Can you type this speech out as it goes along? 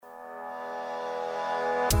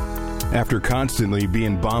After constantly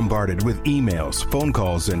being bombarded with emails, phone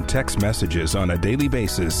calls, and text messages on a daily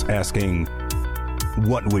basis asking,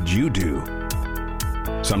 what would you do?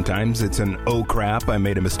 Sometimes it's an, oh crap, I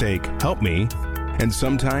made a mistake, help me. And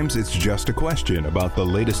sometimes it's just a question about the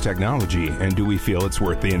latest technology and do we feel it's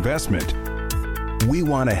worth the investment? We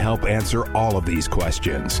want to help answer all of these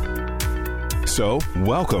questions. So,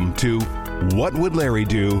 welcome to What Would Larry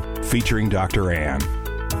Do? Featuring Dr. Ann.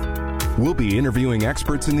 We'll be interviewing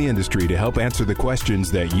experts in the industry to help answer the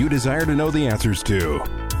questions that you desire to know the answers to.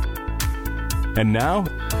 And now,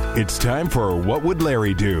 it's time for What Would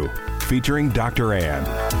Larry Do? Featuring Dr. Ann.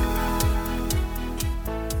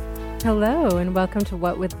 Hello, and welcome to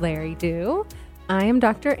What Would Larry Do? I am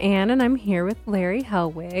Dr. Ann, and I'm here with Larry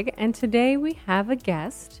Hellwig, and today we have a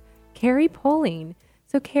guest, Kari Poling.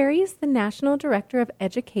 So Kari is the National Director of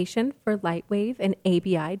Education for Lightwave and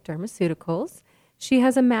ABI Dermaceuticals. She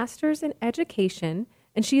has a master's in education,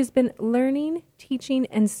 and she has been learning, teaching,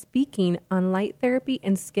 and speaking on light therapy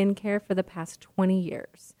and skincare for the past 20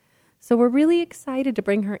 years. So we're really excited to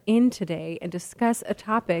bring her in today and discuss a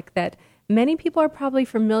topic that many people are probably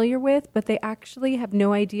familiar with, but they actually have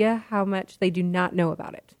no idea how much they do not know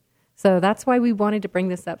about it. So that's why we wanted to bring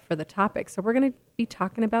this up for the topic. So we're going to be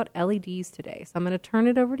talking about LEDs today. So I'm going to turn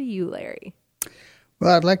it over to you, Larry.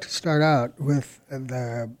 Well, I'd like to start out with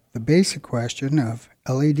the basic question of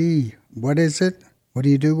LED. What is it? What do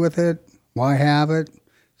you do with it? Why have it?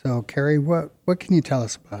 So, Kari, what can you tell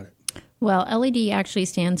us about it? Well, LED actually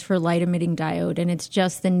stands for light emitting diode, and it's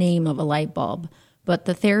just the name of a light bulb. But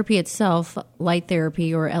the therapy itself, light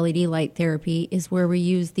therapy or LED light therapy, is where we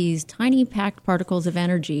use these tiny packed particles of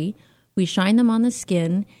energy. We shine them on the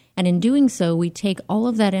skin, and in doing so, we take all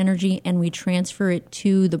of that energy and we transfer it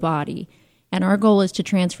to the body. And our goal is to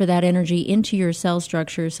transfer that energy into your cell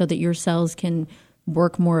structure so that your cells can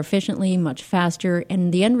work more efficiently, much faster,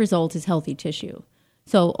 and the end result is healthy tissue.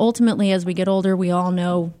 So ultimately, as we get older, we all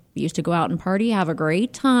know we used to go out and party, have a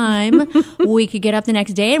great time. We could get up the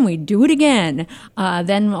next day and we'd do it again.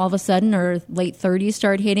 Then all of a sudden our late 30s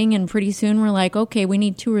start hitting, and pretty soon we're like, okay, we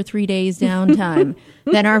need 2 or 3 days downtime.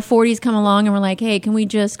 Then our 40s come along and we're like, hey, can we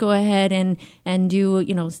just go ahead and do,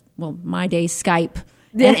 my day Skype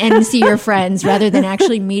and see your friends rather than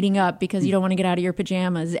actually meeting up because you don't want to get out of your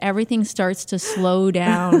pajamas. Everything starts to slow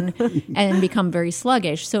down and become very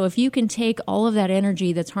sluggish. So if you can take all of that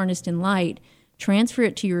energy that's harnessed in light, transfer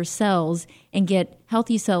it to your cells, and get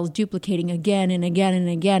healthy cells duplicating again and again and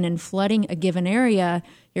again and flooding a given area,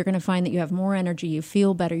 you're going to find that you have more energy, you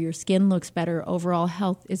feel better, your skin looks better, overall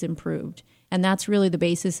health is improved. And that's really the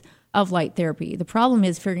basis of light therapy. The problem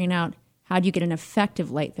is figuring out how do you get an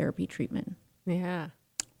effective light therapy treatment. Yeah.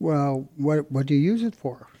 Well, what do you use it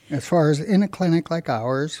for? As far as in a clinic like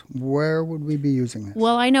ours, where would we be using this?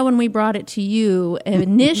 Well, I know when we brought it to you,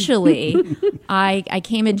 initially, I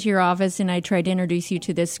came into your office and I tried to introduce you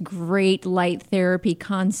to this great light therapy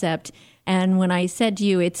concept. And when I said to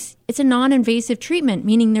you, it's a non-invasive treatment,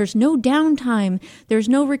 meaning there's no downtime, there's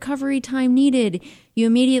no recovery time needed, you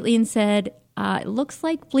immediately said, it looks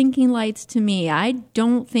like blinking lights to me. I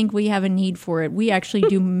don't think we have a need for it. We actually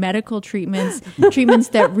do medical treatments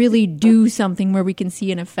that really do something where we can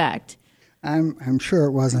see an effect. I'm sure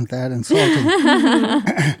it wasn't that insulting.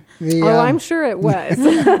 I'm sure it was.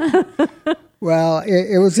 Well,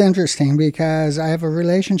 it was interesting because I have a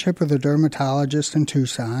relationship with a dermatologist in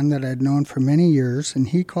Tucson that I'd known for many years, and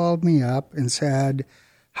he called me up and said,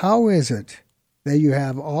 how is it that you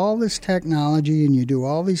have all this technology and you do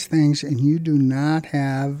all these things and you do not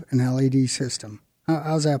have an LED system?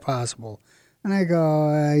 How's that possible? And I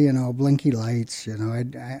go, blinky lights,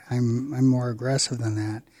 I'm more aggressive than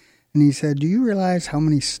that. And he said, do you realize how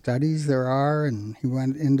many studies there are? And he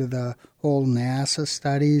went into the whole NASA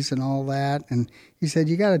studies and all that. And he said,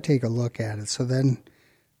 you got to take a look at it. So then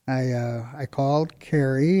I called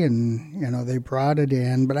Kari and, they brought it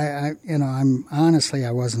in. But I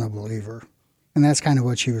wasn't a believer. And that's kind of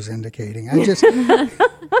what she was indicating. It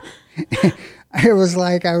was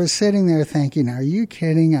like I was sitting there thinking, are you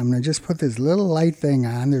kidding? I'm going to just put this little light thing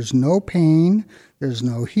on. There's no pain. There's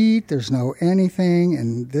no heat. There's no anything.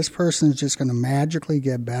 And this person is just going to magically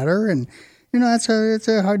get better. And, it's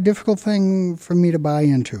a difficult thing for me to buy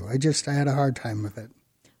into. I had a hard time with it.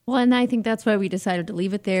 Well, and I think that's why we decided to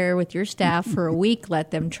leave it there with your staff for a week,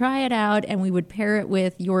 let them try it out, and we would pair it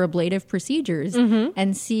with your ablative procedures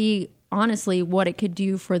and see honestly what it could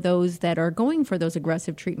do for those that are going for those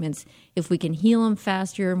aggressive treatments. If we can heal them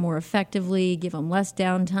faster, more effectively, give them less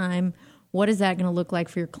downtime, what is that going to look like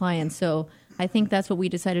for your clients? So I think that's what we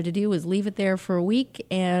decided to do, was leave it there for a week.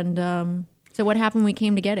 And so what happened when we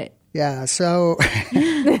came to get it? Yeah, so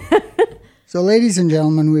So, ladies and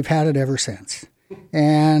gentlemen, we've had it ever since.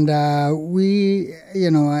 And I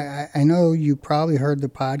know you probably heard the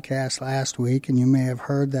podcast last week, and you may have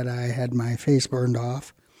heard that I had my face burned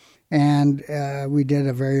off. And we did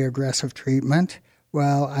a very aggressive treatment.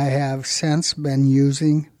 Well, I have since been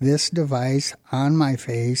using this device on my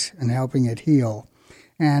face and helping it heal.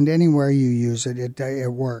 And anywhere you use it,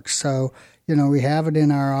 it works. So, we have it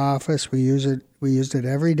in our office. We use it. We used it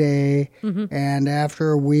every day. Mm-hmm. And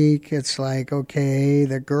after a week, it's like, okay,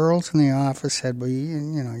 the girls in the office said, well,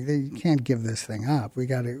 you can't give this thing up. We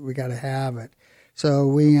got to have it. So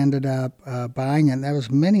we ended up buying it. And that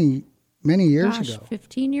was many years ago.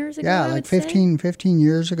 15 years ago, yeah, I like would 15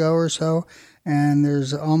 years ago or so. And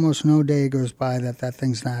there's almost no day goes by that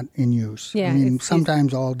thing's not in use. Yeah, I mean,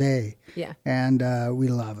 sometimes all day. Yeah. And we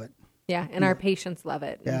love it. Yeah, and our patients love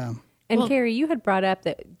it. Yeah. And Kari, you had brought up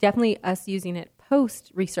that definitely us using it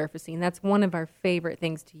post-resurfacing. That's one of our favorite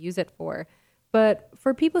things to use it for. But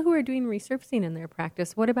for people who are doing resurfacing in their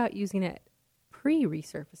practice, what about using it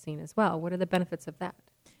pre-resurfacing as well? What are the benefits of that?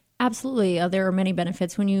 Absolutely. There are many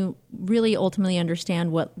benefits when you really ultimately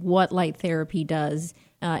understand what light therapy does,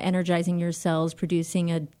 energizing your cells, producing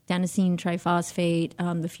adenosine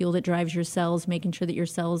triphosphate, the fuel that drives your cells, making sure that your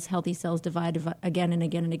cells, healthy cells, divide again and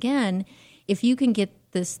again and again. If you can get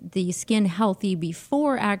the skin healthy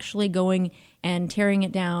before actually going and tearing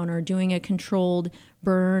it down or doing a controlled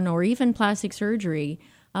burn or even plastic surgery,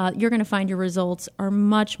 you're going to find your results are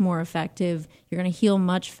much more effective. You're going to heal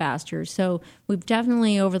much faster. So we've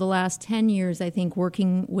definitely, over the last 10 years, I think,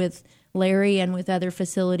 working with Larry and with other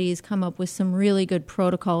facilities, come up with some really good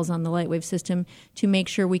protocols on the Lightwave system to make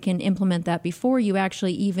sure we can implement that before you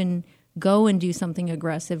actually even go and do something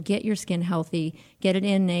aggressive. Get your skin healthy, get it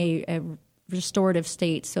in a restorative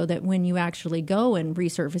state so that when you actually go and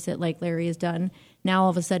resurface it like Larry has done, now all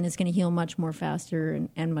of a sudden it's going to heal much more faster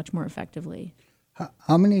and much more effectively.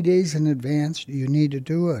 How many days in advance do you need to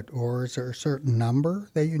do it, or is there a certain number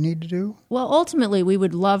that you need to do? Well, ultimately, we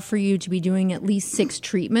would love for you to be doing at least 6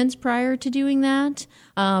 treatments prior to doing that,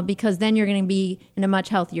 because then you're going to be in a much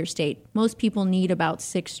healthier state. Most people need about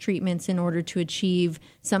 6 treatments in order to achieve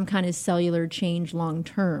some kind of cellular change long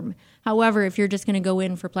term. However, if you're just going to go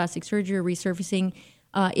in for plastic surgery or resurfacing,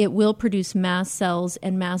 it will produce mast cells,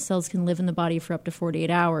 and mast cells can live in the body for up to 48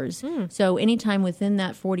 hours. So anytime within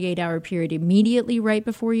that 48-hour period, immediately right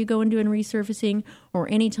before you go and do a resurfacing,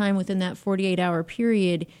 or anytime within that 48-hour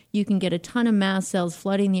period, you can get a ton of mast cells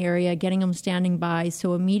flooding the area, getting them standing by.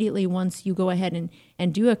 So immediately once you go ahead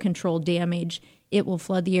and do a controlled damage, it will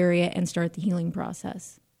flood the area and start the healing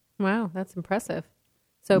process. Wow, that's impressive.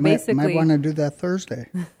 So basically, might want to do that Thursday.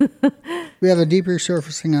 We have a deep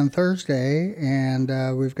resurfacing on Thursday, and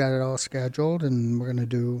we've got it all scheduled, and we're going to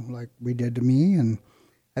do like we did to me, and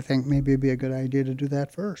I think maybe it'd be a good idea to do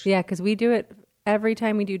that first. Yeah, because we do it every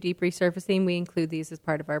time we do deep resurfacing. We include these as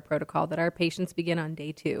part of our protocol that our patients begin on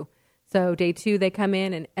day 2. So day 2, they come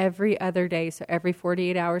in, and every other day, so every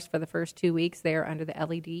 48 hours for the first 2 weeks, they are under the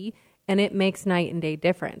LED, and it makes night and day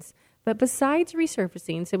difference. But besides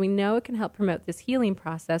resurfacing, so we know it can help promote this healing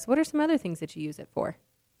process, what are some other things that you use it for?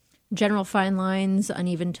 General fine lines,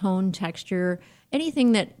 uneven tone, texture,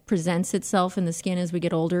 anything that presents itself in the skin as we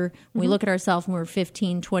get older. When we look at ourselves when we're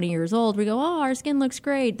 15, 20 years old, we go, oh, our skin looks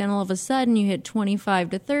great. Then all of a sudden you hit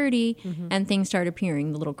 25 to 30 and things start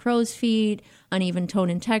appearing. The little crow's feet, uneven tone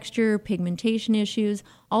and texture, pigmentation issues,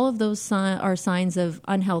 all of those are signs of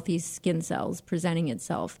unhealthy skin cells presenting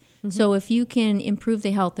itself. So if you can improve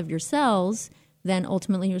the health of your cells, then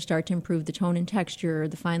ultimately you start to improve the tone and texture,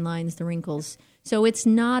 the fine lines, the wrinkles. So it's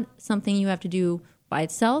not something you have to do by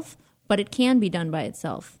itself, but it can be done by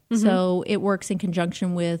itself. So it works in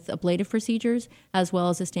conjunction with ablative procedures as well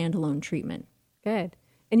as a standalone treatment. Good.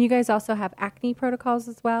 And you guys also have acne protocols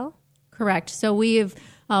as well? Correct. So we have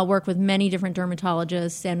worked with many different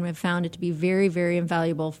dermatologists, and we've found it to be very, very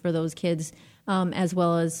invaluable for those kids as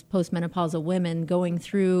well as postmenopausal women going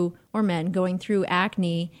through, or men going through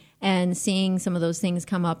acne and seeing some of those things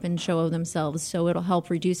come up and show themselves. So it'll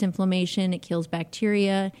help reduce inflammation, it kills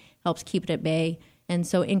bacteria, helps keep it at bay, and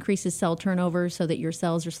so increases cell turnover so that your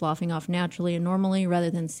cells are sloughing off naturally and normally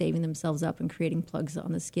rather than saving themselves up and creating plugs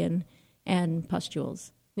on the skin and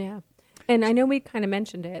pustules. Yeah. And I know we kind of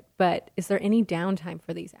mentioned it, but is there any downtime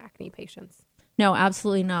for these acne patients? No,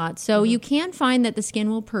 absolutely not. So you can find that the skin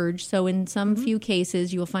will purge. So in some few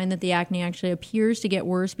cases, you will find that the acne actually appears to get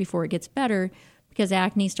worse before it gets better because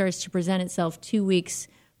acne starts to present itself 2 weeks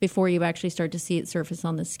before you actually start to see it surface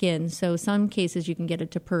on the skin. So some cases you can get it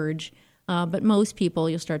to purge, but most people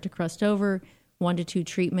you'll start to crust over 1 to 2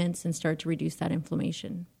 treatments and start to reduce that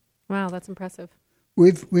inflammation. Wow, that's impressive.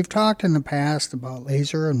 We've talked in the past about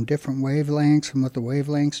laser and different wavelengths and what the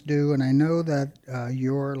wavelengths do, and I know that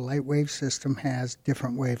your light wave system has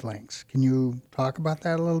different wavelengths. Can you talk about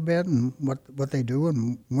that a little bit and what they do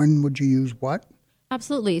and when would you use what?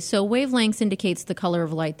 Absolutely. So wavelengths indicates the color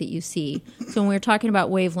of light that you see. So when we're talking about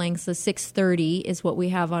wavelengths, the 630 is what we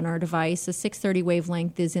have on our device. The 630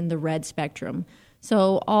 wavelength is in the red spectrum.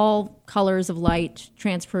 So all colors of light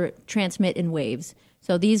transmit in waves.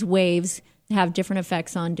 So these waves have different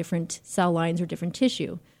effects on different cell lines or different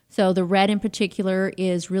tissue. So the red in particular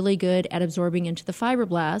is really good at absorbing into the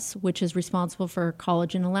fibroblasts, which is responsible for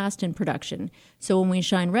collagen elastin production. So when we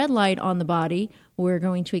shine red light on the body, we're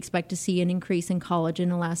going to expect to see an increase in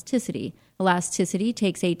collagen elasticity. Elasticity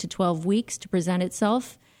takes 8 to 12 weeks to present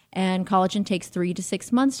itself, and collagen takes 3 to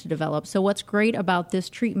 6 months to develop. So what's great about this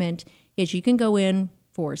treatment is you can go in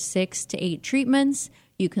for 6 to 8 treatments.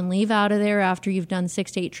 You can leave out of there after you've done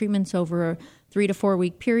 6 to 8 treatments over a 3 to 4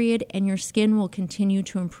 week period, and your skin will continue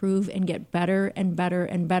to improve and get better and better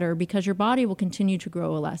and better because your body will continue to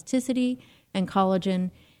grow elasticity and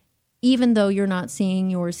collagen, even though you're not seeing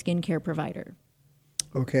your skincare provider.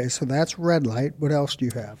 Okay, so that's red light. What else do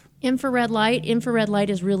you have? Infrared light. Infrared light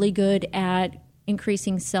is really good at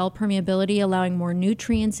increasing cell permeability, allowing more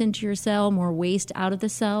nutrients into your cell, more waste out of the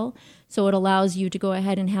cell. So it allows you to go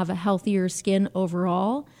ahead and have a healthier skin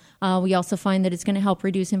overall. We also find that it's going to help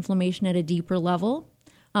reduce inflammation at a deeper level,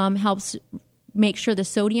 helps make sure the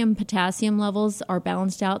sodium-potassium levels are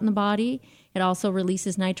balanced out in the body. It also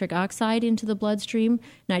releases nitric oxide into the bloodstream.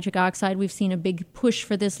 Nitric oxide, we've seen a big push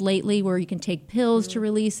for this lately where you can take pills to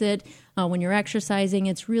release it. When you're exercising,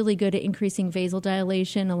 it's really good at increasing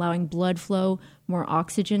vasodilation, allowing blood flow, more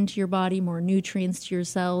oxygen to your body, more nutrients to your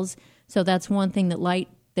cells. So that's one thing that light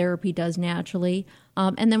therapy does naturally.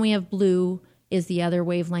 And then we have blue is the other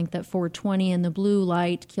wavelength at 420, and the blue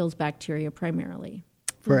light kills bacteria primarily.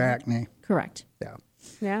 For acne. Correct. Yeah.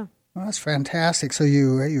 Yeah. Well, that's fantastic. So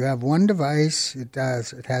you have one device. It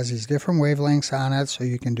has these different wavelengths on it, so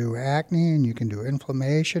you can do acne and you can do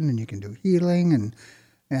inflammation and you can do healing.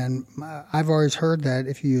 And I've always heard that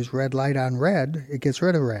if you use red light on red, it gets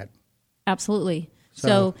rid of red. Absolutely.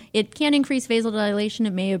 So it can increase vasodilation.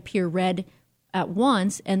 It may appear red at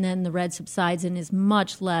once, and then the red subsides and is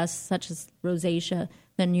much less, such as rosacea,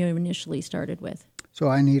 than you initially started with. So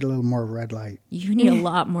I need a little more red light. You need a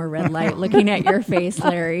lot more red light looking at your face,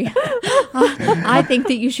 Larry. I think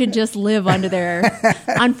that you should just live under there.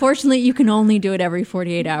 Unfortunately, you can only do it every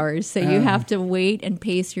 48 hours, so you have to wait and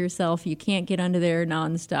pace yourself. You can't get under there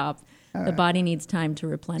nonstop. The body needs time to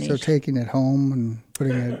replenish. So taking it home and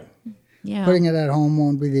putting it at home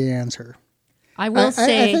won't be the answer. I will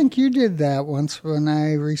say... I think you did that once when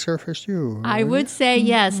I resurfaced you. I would say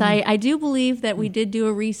yes. I do believe that we did do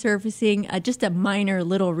a resurfacing, just a minor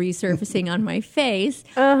little resurfacing on my face.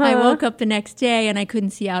 I woke up the next day and I couldn't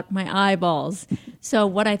see out my eyeballs. So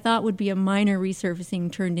what I thought would be a minor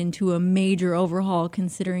resurfacing turned into a major overhaul,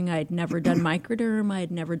 considering I had never done microderm. I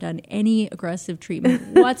had never done any aggressive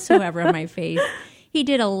treatment whatsoever on my face. He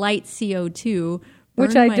did a light CO2,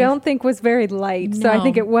 which I don't think was very light. No. So I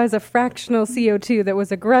think it was a fractional CO2 that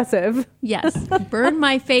was aggressive. Yes. Burned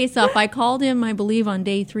my face off. I called him, I believe, on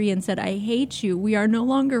day 3 and said, I hate you. We are no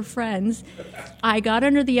longer friends. I got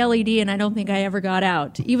under the LED and I don't think I ever got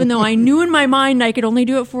out. Even though I knew in my mind I could only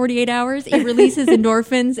do it 48 hours, it releases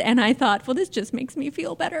endorphins. And I thought, well, this just makes me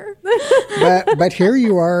feel better. But here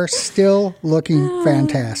you are still looking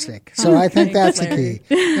fantastic. So I think that's the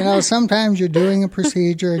key. You know, sometimes you're doing a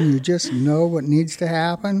procedure and you just know what needs to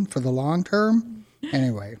happen for the long term.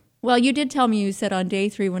 Anyway. Well, you did tell me, you said on day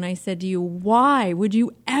 3 when I said to you, why would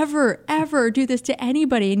you ever do this to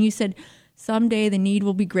anybody? And you said, someday the need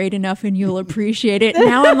will be great enough and you'll appreciate it. And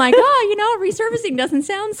now I'm like, resurfacing doesn't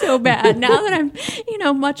sound so bad now that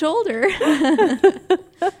I'm, much older.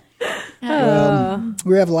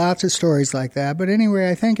 We have lots of stories like that. But anyway,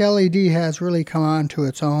 I think LED has really come on to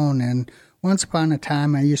its own. And once upon a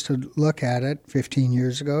time, I used to look at it 15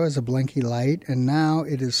 years ago as a blinky light, and now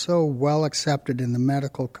it is so well accepted in the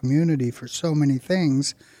medical community for so many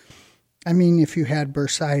things. I mean, if you had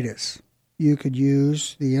bursitis, you could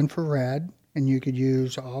use the infrared, and you could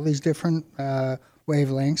use all these different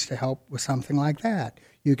wavelengths to help with something like that.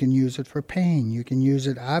 You can use it for pain. You can use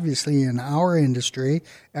it, obviously, in our industry,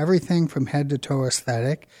 everything from head to toe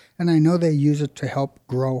aesthetic, and I know they use it to help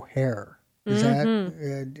grow hair. Is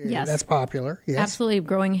that, yes. That's popular, yes? Absolutely.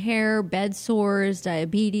 Growing hair, bed sores,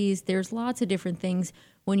 diabetes, there's lots of different things.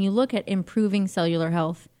 When you look at improving cellular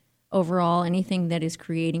health overall, anything that is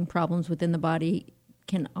creating problems within the body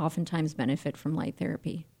can oftentimes benefit from light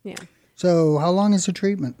therapy. Yeah. So how long is the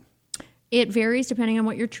treatment? It varies depending on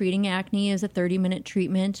what you're treating. Acne is a 30-minute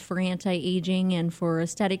treatment for anti-aging, and for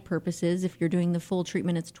aesthetic purposes, if you're doing the full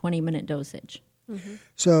treatment, it's 20-minute dosage. Mm-hmm.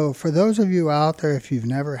 So for those of you out there, if you've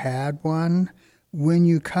never had one, when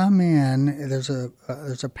you come in, there's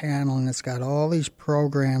a panel and it's got all these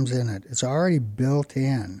programs in it. It's already built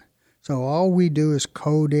in. So all we do is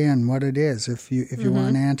code in what it is. If you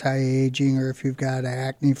want anti-aging, or if you've got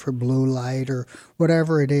acne for blue light, or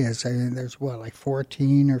whatever it is. I mean, there's like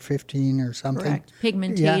 14 or 15 or something. Correct.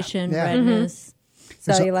 Pigmentation, Yeah. redness.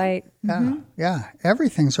 Cellulite. Yeah,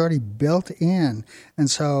 everything's already built in. And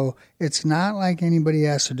so it's not like anybody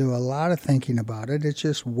has to do a lot of thinking about it. It's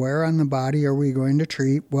just, where on the body are we going to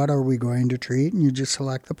treat? What are we going to treat? And you just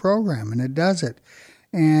select the program, and it does it.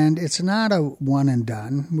 And it's not a one and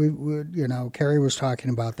done. Kari was talking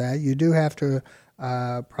about that. You do have to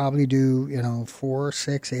probably do, 4,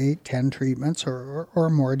 6, 8, 10 treatments or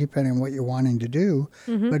more, depending on what you're wanting to do.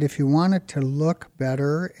 Mm-hmm. But if you want it to look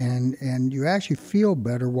better and you actually feel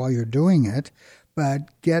better while you're doing it,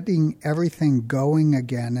 but getting everything going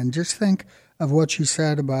again, and just think of what she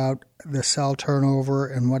said about the cell turnover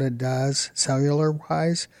and what it does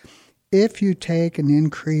cellular-wise. If you take and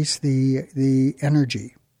increase the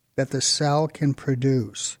energy that the cell can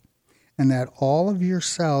produce, and that all of your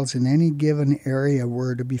cells in any given area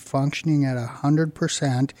were to be functioning at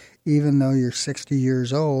 100%, even though you're 60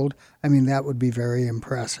 years old, I mean, that would be very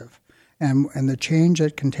impressive. And the change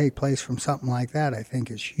that can take place from something like that, I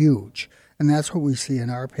think, is huge. And that's what we see in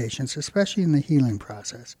our patients, especially in the healing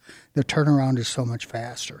process. The turnaround is so much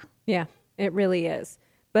faster. Yeah, it really is.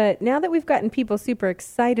 But now that we've gotten people super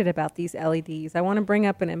excited about these LEDs, I want to bring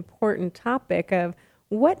up an important topic of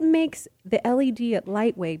what makes the LED at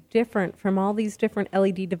Lightwave different from all these different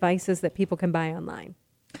LED devices that people can buy online.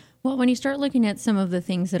 Well, when you start looking at some of the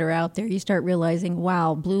things that are out there, you start realizing,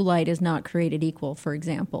 wow, blue light is not created equal, for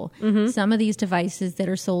example. Mm-hmm. Some of these devices that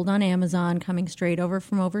are sold on Amazon, coming straight over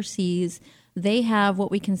from overseas, they have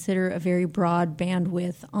what we consider a very broad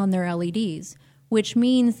bandwidth on their LEDs, which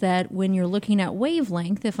means that when you're looking at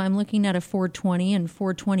wavelength, if I'm looking at a 420 and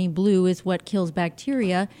 420 blue is what kills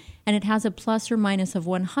bacteria, and it has a plus or minus of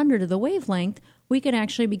 100 of the wavelength, we could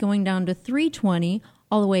actually be going down to 320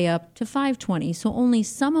 all the way up to 520. So only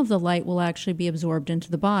some of the light will actually be absorbed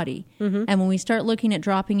into the body. Mm-hmm. And when we start looking at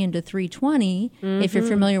dropping into 320, if you're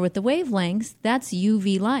familiar with the wavelengths, that's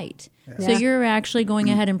UV light. Yeah. So you're actually going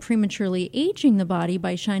ahead and prematurely aging the body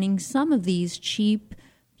by shining some of these cheap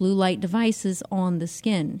blue light devices on the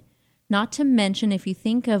skin. Not to mention, if you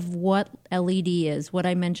think of what LED is, what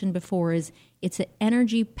I mentioned before is it's an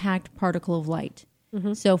energy-packed particle of light.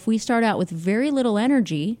 Mm-hmm. So if we start out with very little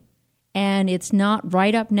energy and it's not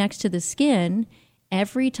right up next to the skin,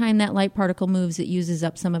 every time that light particle moves, it uses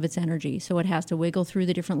up some of its energy. So it has to wiggle through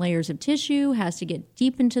the different layers of tissue, has to get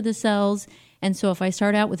deep into the cells. And so if I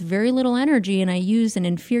start out with very little energy and I use an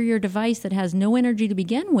inferior device that has no energy to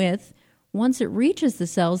begin with, once it reaches the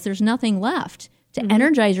cells, there's nothing left to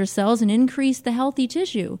energize your cells and increase the healthy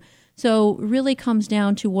tissue. So it really comes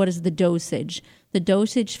down to what is the dosage. The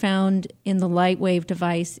dosage found in the Lightwave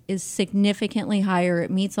device is significantly higher.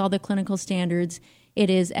 It meets all the clinical standards. It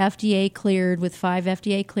is FDA cleared with 5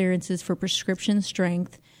 FDA clearances for prescription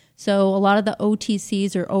strength. So a lot of the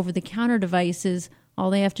OTCs or over-the-counter devices, all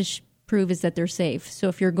they have to prove is that they're safe. So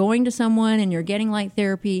if you're going to someone and you're getting light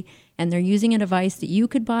therapy and they're using a device that you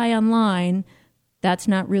could buy online, that's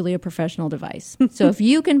not really a professional device. So if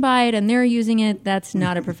you can buy it and they're using it, that's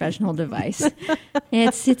not a professional device.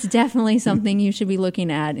 It's definitely something you should be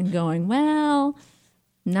looking at and going, well,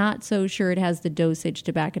 not so sure it has the dosage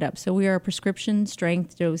to back it up. So we are a prescription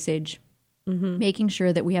strength dosage, making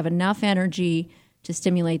sure that we have enough energy to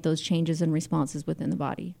stimulate those changes and responses within the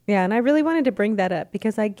body. Yeah, and I really wanted to bring that up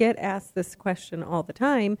because I get asked this question all the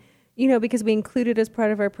time, because we include it as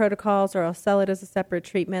part of our protocols, or I'll sell it as a separate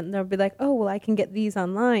treatment, and they'll be like, oh, well, I can get these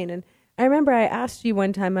online. And I remember I asked you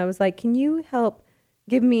one time, I was like, can you help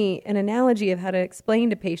give me an analogy of how to explain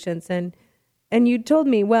to patients? And you told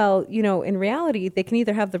me, well, in reality, they can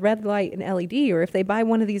either have the red light and LED, or if they buy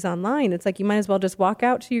one of these online, it's like you might as well just walk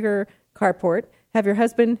out to your carport, have your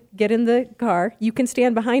husband get in the car, you can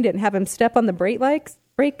stand behind it and have him step on the brakes,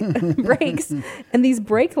 and these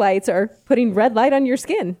brake lights are putting red light on your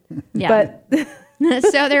skin. Yeah. But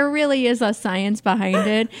so there really is a science behind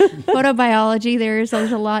it. Photobiology, there's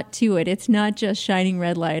a lot to it. It's not just shining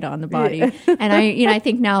red light on the body. And I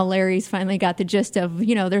think now Larry's finally got the gist of,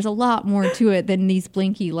 there's a lot more to it than these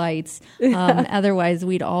blinky lights. Otherwise,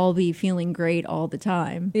 we'd all be feeling great all the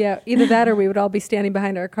time. Yeah, either that or we would all be standing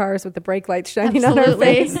behind our cars with the brake lights shining on our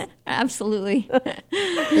face. Absolutely.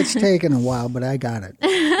 It's taken a while, but I got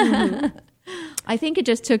it. I think it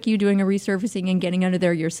just took you doing a resurfacing and getting under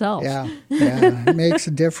there yourself. Yeah. It makes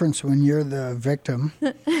a difference when you're the victim.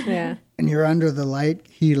 Yeah. And you're under the light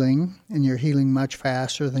healing, and you're healing much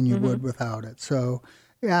faster than you would without it. So,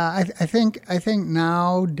 yeah, I think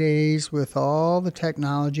nowadays with all the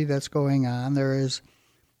technology that's going on, there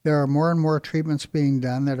are more and more treatments being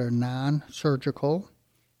done that are non-surgical,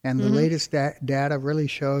 and the latest data really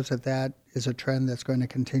shows that is a trend that's going to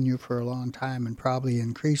continue for a long time and probably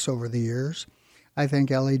increase over the years. I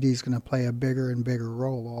think LED is going to play a bigger and bigger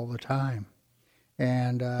role all the time,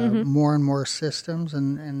 and more and more systems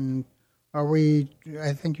and.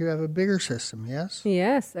 I think you have a bigger system, yes?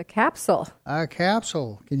 Yes, a capsule. A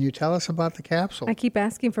capsule. Can you tell us about the capsule? I keep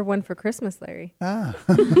asking for one for Christmas, Larry. Yeah,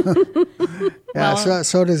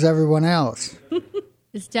 so does everyone else.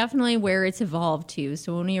 It's definitely where it's evolved to.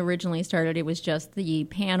 So when we originally started, it was just the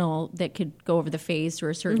panel that could go over the face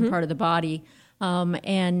or a certain part of the body.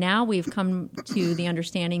 And now we've come to the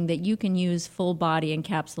understanding that you can use full body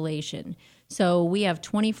encapsulation. So we have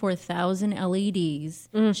 24,000 LEDs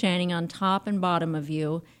shining on top and bottom of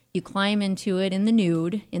you. You climb into it in the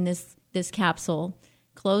nude in this capsule,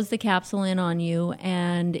 close the capsule in on you,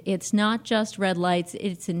 and it's not just red lights,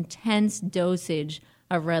 it's intense dosage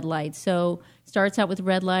of red light. So starts out with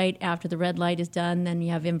red light. After the red light is done, then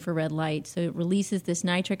you have infrared light. So it releases this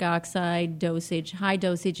nitric oxide dosage, high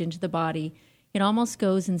dosage into the body. It almost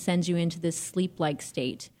goes and sends you into this sleep-like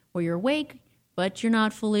state where you're awake, but you're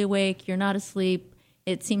not fully awake, you're not asleep.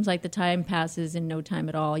 It seems like the time passes in no time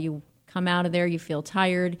at all. You come out of there, you feel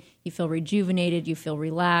tired, you feel rejuvenated, you feel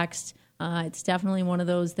relaxed. It's definitely one of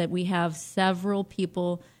those that we have several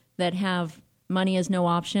people that have money as no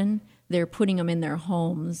option. They're putting them in their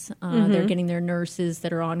homes. They're getting their nurses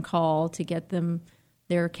that are on call to get them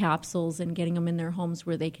their capsules and getting them in their homes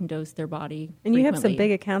where they can dose their body And you have frequently. some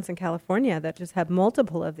big accounts in California that just have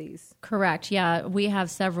multiple of these. Correct, yeah. We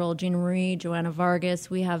have several, Gina Marie, Joanna Vargas.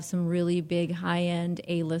 We have some really big high-end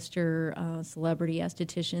A-lister celebrity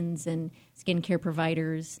estheticians and skincare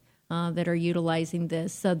providers that are utilizing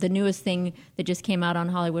this. So the newest thing that just came out on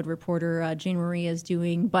Hollywood Reporter, Gina Marie is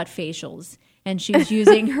doing butt facials. And she's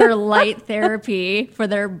using her light therapy for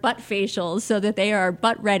their butt facials so that they are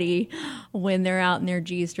butt ready when they're out in their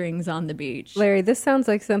G-strings on the beach. Larry, this sounds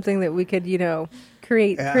like something that we could,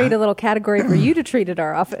 create a little category for you to treat at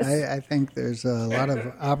our office. I think there's a lot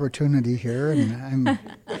of opportunity here, and I'm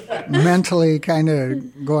mentally kind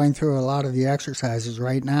of going through a lot of the exercises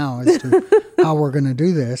right now as to how we're going to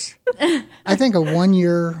do this. I think a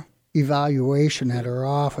 1-year evaluation at our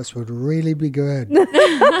office would really be good.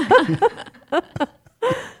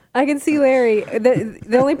 I can see Larry.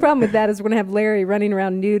 The only problem with that is we're going to have Larry running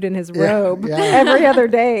around nude in his robe every other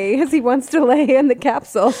day as he wants to lay in the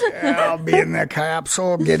capsule. I'll be in the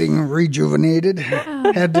capsule getting rejuvenated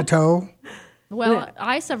head to toe. Well,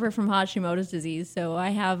 I suffer from Hashimoto's disease, so I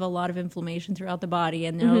have a lot of inflammation throughout the body,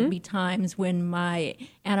 and there will be times when my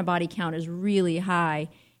antibody count is really high,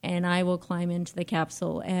 and I will climb into the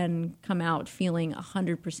capsule and come out feeling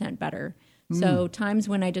 100% better. So times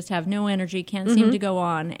when I just have no energy, can't seem to go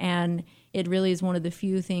on, and it really is one of the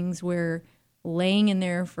few things where laying in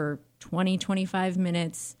there for 20, 25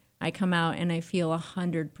 minutes, I come out and I feel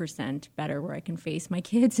 100% better, where I can face my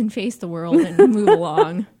kids and face the world and move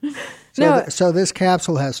along. So this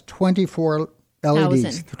capsule has 24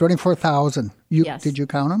 LEDs, 24,000. Yes. Did you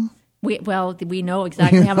count them? We know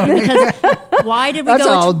exactly how many, because why did we That's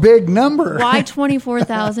go? a big number. Why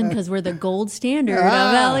 24,000? Because we're the gold standard of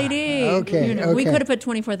LED. Okay, We could have put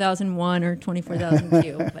 24,001 or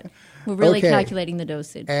 24,002, but we're really calculating the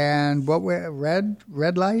dosage. And what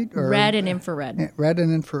red light? Or Red and infrared. Red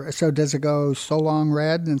and infrared. So does it go so long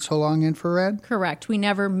red and so long infrared? Correct. We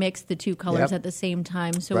never mix the two colors at the same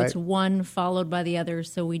time, so it's one followed by the other,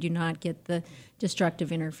 so we do not get the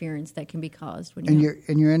destructive interference that can be caused when you're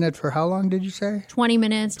in it for how long, did you say? 20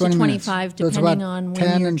 minutes to 25, so depending on when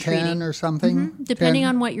 10 you're and treating. 10 or something? Depending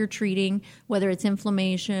 10? on what you're treating, whether it's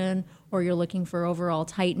inflammation or you're looking for overall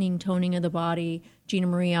tightening, toning of the body. Gina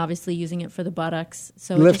Marie obviously using it for the buttocks.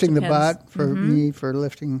 So lifting the butt for me, for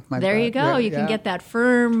lifting my butt. There you go. You can get that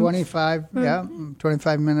firm.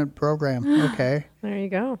 25-minute program. Okay. There you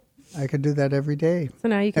go. I could do that every day. So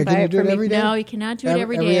now you can buy it do for it me. every day? No, you cannot do it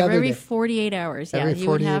every day. Every 48 hours. Every You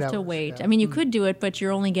would 48 have to hours, wait. yeah. I mean, you could do it, but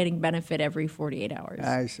you're only getting benefit every 48 hours.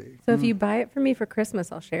 I see. So if you buy it for me for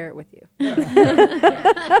Christmas, I'll share it with you.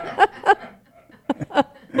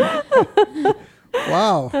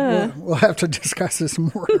 Wow. We'll have to discuss this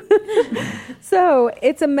more. So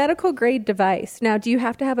it's a medical grade device. Now, do you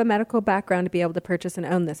have to have a medical background to be able to purchase and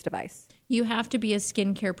own this device? You have to be a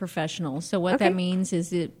skincare professional. So what that means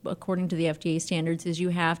is that, according to the FDA standards, is you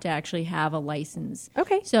have to actually have a license.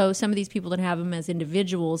 Okay. So some of these people that have them as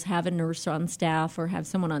individuals have a nurse on staff or have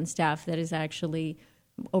someone on staff that is actually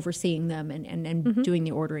overseeing them and doing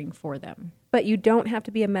the ordering for them. But you don't have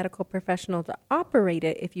to be a medical professional to operate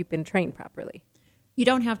it if you've been trained properly. You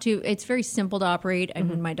don't have to. It's very simple to operate. I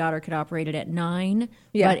mean, my daughter could operate it at 9,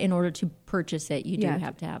 but in order to purchase it, you do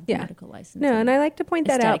have to have the medical license. No, and I like to point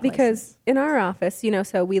that out because license. in our office,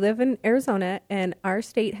 so we live in Arizona, and our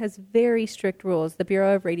state has very strict rules. The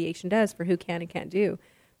Bureau of Radiation does for who can and can't do.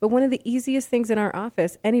 But one of the easiest things in our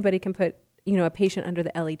office, anybody can put, a patient under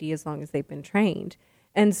the LED as long as they've been trained.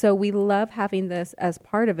 And so we love having this as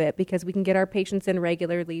part of it because we can get our patients in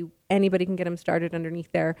regularly. Anybody can get them started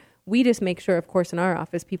underneath there. We just make sure, of course, in our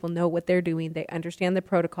office, people know what they're doing. They understand the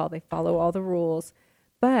protocol. They follow all the rules.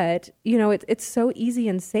 But, it's so easy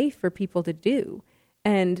and safe for people to do.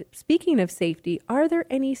 And speaking of safety, are there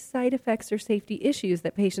any side effects or safety issues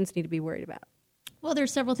that patients need to be worried about? Well,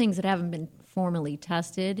 there's several things that haven't been formally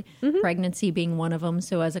tested, pregnancy being one of them.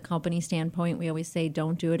 So as a company standpoint, we always say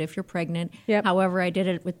don't do it if you're pregnant. Yep. However, I did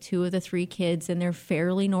it with 2 of the 3 kids, and they're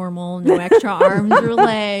fairly normal, no extra arms or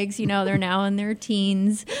legs. They're now in their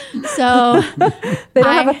teens. So they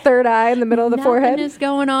don't have a third eye in the middle of the forehead? Nothing is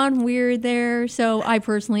going on weird there. So I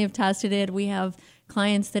personally have tested it. We have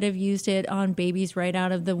clients that have used it on babies right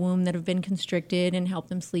out of the womb that have been constricted and helped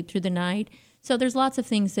them sleep through the night. So there's lots of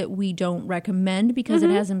things that we don't recommend because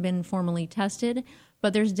it hasn't been formally tested,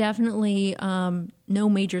 but there's definitely no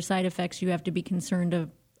major side effects you have to be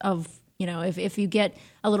concerned of. If you get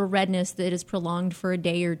a little redness that is prolonged for a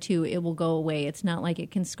day or 2, it will go away. It's not like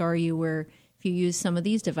it can scar you where if you use some of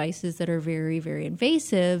these devices that are very, very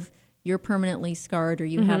invasive, you're permanently scarred or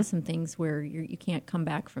you have some things where you can't come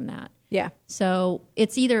back from that. Yeah. So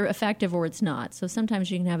it's either effective or it's not. So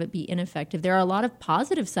sometimes you can have it be ineffective. There are a lot of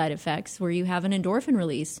positive side effects where you have an endorphin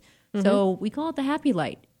release. So we call it the happy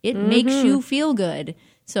light. It makes you feel good.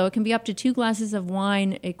 So it can be up to 2 glasses of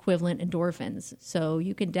wine equivalent endorphins. So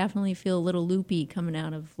you can definitely feel a little loopy coming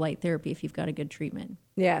out of light therapy if you've got a good treatment.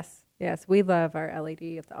 Yes. We love our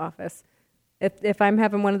LED at the office. If I'm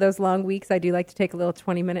having one of those long weeks, I do like to take a little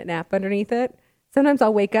 20-minute nap underneath it. Sometimes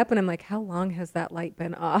I'll wake up and I'm like, how long has that light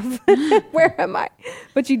been off? Where am I?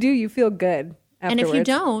 But you feel good afterwards. And if you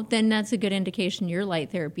don't, then that's a good indication your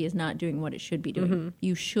light therapy is not doing what it should be doing.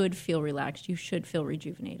 You should feel relaxed. You should feel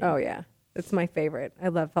rejuvenated. Oh, yeah. It's my favorite. I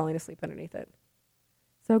love falling asleep underneath it.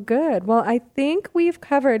 So good. Well, I think we've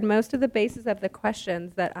covered most of the bases of the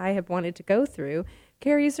questions that I have wanted to go through.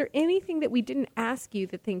 Kari, is there anything that we didn't ask you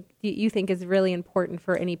that you think is really important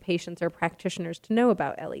for any patients or practitioners to know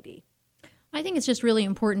about LED? I think it's just really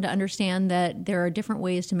important to understand that there are different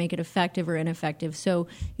ways to make it effective or ineffective. So,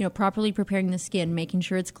 properly preparing the skin, making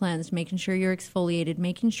sure it's cleansed, making sure you're exfoliated,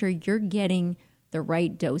 making sure you're getting the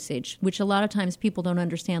right dosage, which a lot of times people don't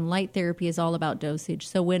understand. Light therapy is all about dosage.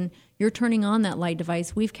 So when you're turning on that light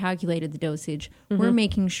device, we've calculated the dosage. We're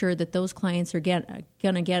making sure that those clients are going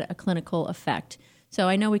to get a clinical effect. So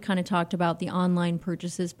I know we kind of talked about the online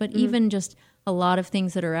purchases, but even just a lot of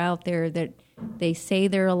things that are out there that they say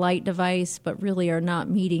they're a light device, but really are not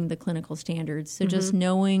meeting the clinical standards. So just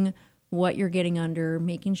knowing what you're getting under,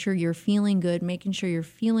 making sure you're feeling good, making sure you're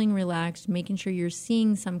feeling relaxed, making sure you're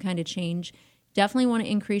seeing some kind of change. Definitely want to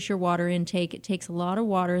increase your water intake. It takes a lot of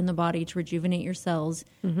water in the body to rejuvenate your cells.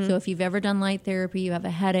 So if you've ever done light therapy, you have a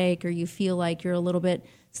headache, or you feel like you're a little bit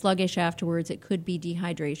sluggish afterwards, it could be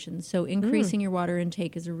dehydration. So increasing your water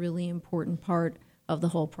intake is a really important part of the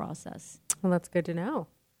whole process. Well, that's good to know.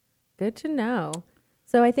 Good to know.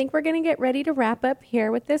 So I think we're going to get ready to wrap up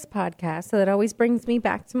here with this podcast. So that always brings me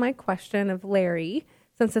back to my question of Larry.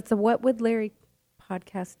 Since it's a What Would Larry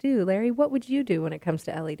podcast do? Larry, what would you do when it comes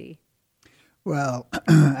to LED? Well,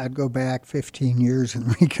 I'd go back 15 years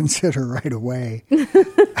and reconsider right away.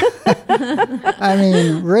 I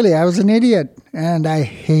mean, really, I was an idiot, and I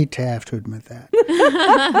hate to have to admit that.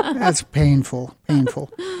 That's painful.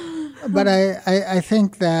 But I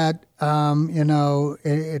think that,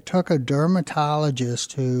 it took a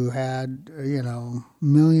dermatologist who had,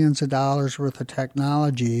 millions of dollars worth of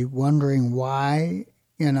technology wondering why,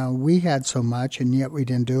 we had so much and yet we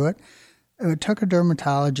didn't do it. It took a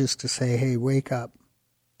dermatologist to say, hey, wake up.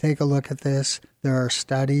 Take a look at this. There are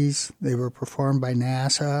studies. They were performed by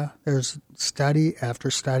NASA. There's study after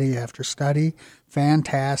study after study.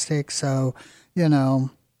 Fantastic. So,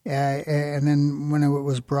 And then when it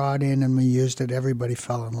was brought in and we used it, everybody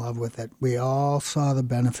fell in love with it. We all saw the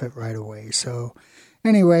benefit right away. So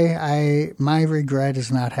anyway, my regret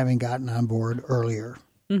is not having gotten on board earlier.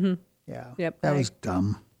 Mm-hmm. Yeah, yep, that was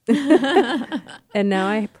dumb. And now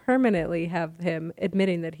I permanently have him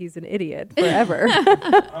admitting that he's an idiot forever.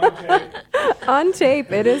 On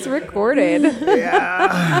tape. It is recorded.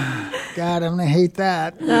 Yeah. God, I'm going to hate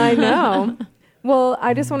that. I know. Well,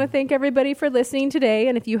 I just want to thank everybody for listening today.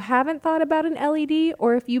 And if you haven't thought about an LED,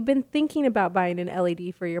 or if you've been thinking about buying an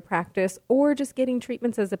LED for your practice or just getting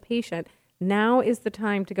treatments as a patient, now is the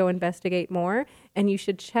time to go investigate more. And you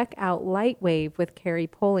should check out Lightwave with Kari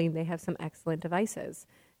Poling. They have some excellent devices.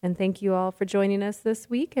 And thank you all for joining us this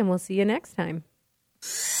week, and we'll see you next time.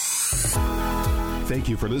 Thank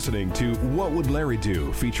you for listening to What Would Larry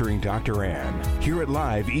Do? Featuring Dr. Ann. Hear it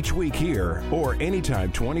live each week here or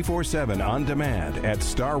anytime 24/7 on demand at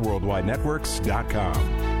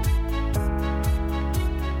starworldwidenetworks.com.